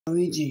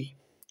Luigi,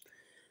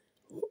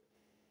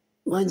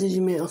 why did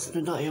you make us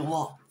do that at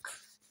work?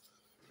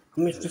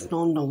 I missed us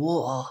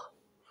underwater.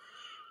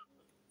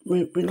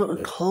 We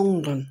got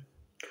tongued and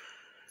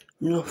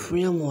we're not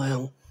feeling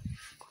well.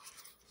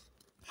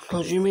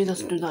 Because you made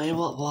us do that at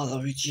work,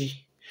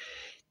 Luigi.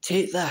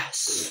 Take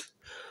this.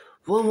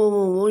 Whoa,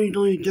 what are you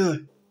going to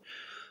do?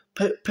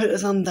 Put the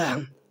thumb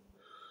down.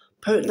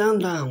 Put it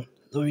down,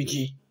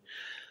 Luigi.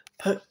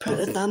 Put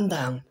the thumb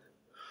down.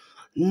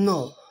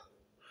 No.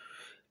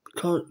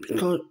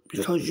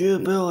 Because you're a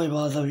bully,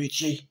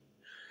 Luigi.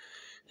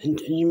 And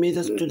you made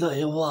us do that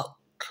at work.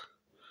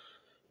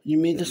 You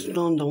made us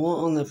stand the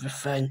water and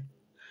everything.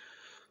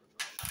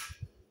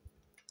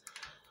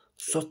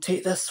 So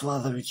take this,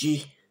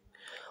 Waluigi.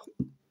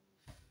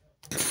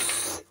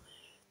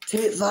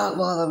 Take that,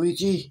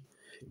 Waluigi.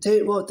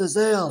 Take what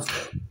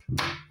deserve.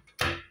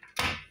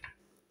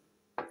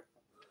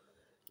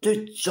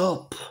 Good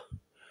job.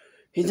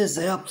 He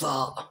deserved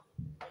that.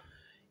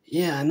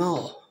 Yeah, I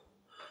know.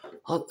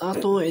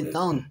 That's what he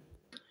done.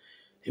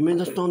 He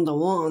made us stand the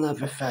water and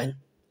everything.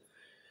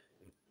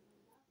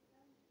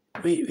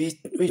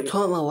 We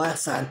taught him a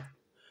lesson.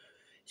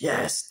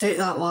 Yes, take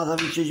that,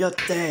 Waluigi. You're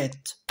dead.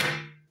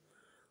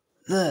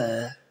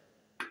 There.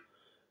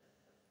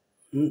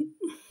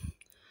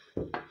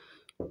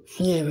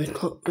 Yeah, we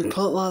taught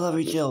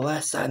Waluigi a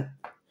lesson.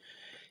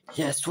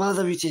 Yes,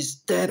 Waluigi's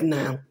dead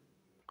now.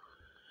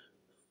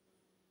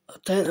 I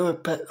don't know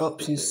about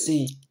option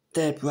C,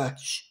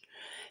 datwhish.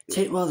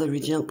 Take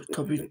Waluigi out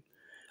because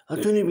I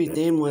couldn't be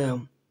dealing with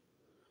him.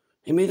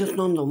 He made us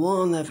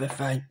underwater and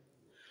everything.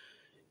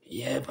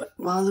 Yeah, but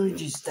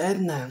Waluigi's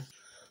dead now.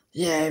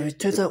 Yeah, we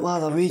took out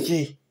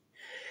Waluigi.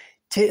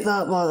 Take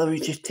that,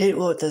 Waluigi. Take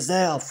what it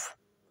deserve.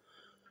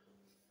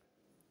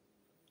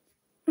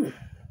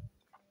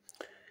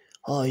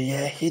 Oh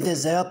yeah, he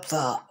deserved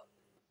that.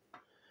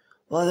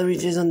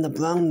 Waluigi's on the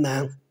ground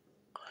now.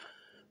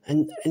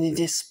 And he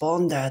just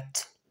spawned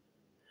it.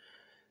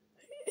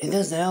 He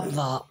deserved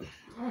that.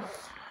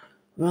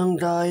 Well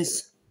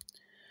guys,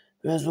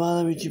 there's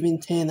Waluigi been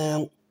taken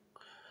out.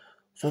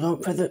 So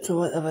don't forget to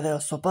whatever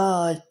else, so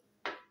bye.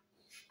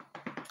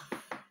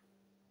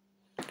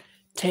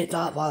 Take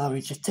that,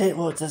 Waluigi. Take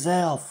what it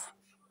deserve.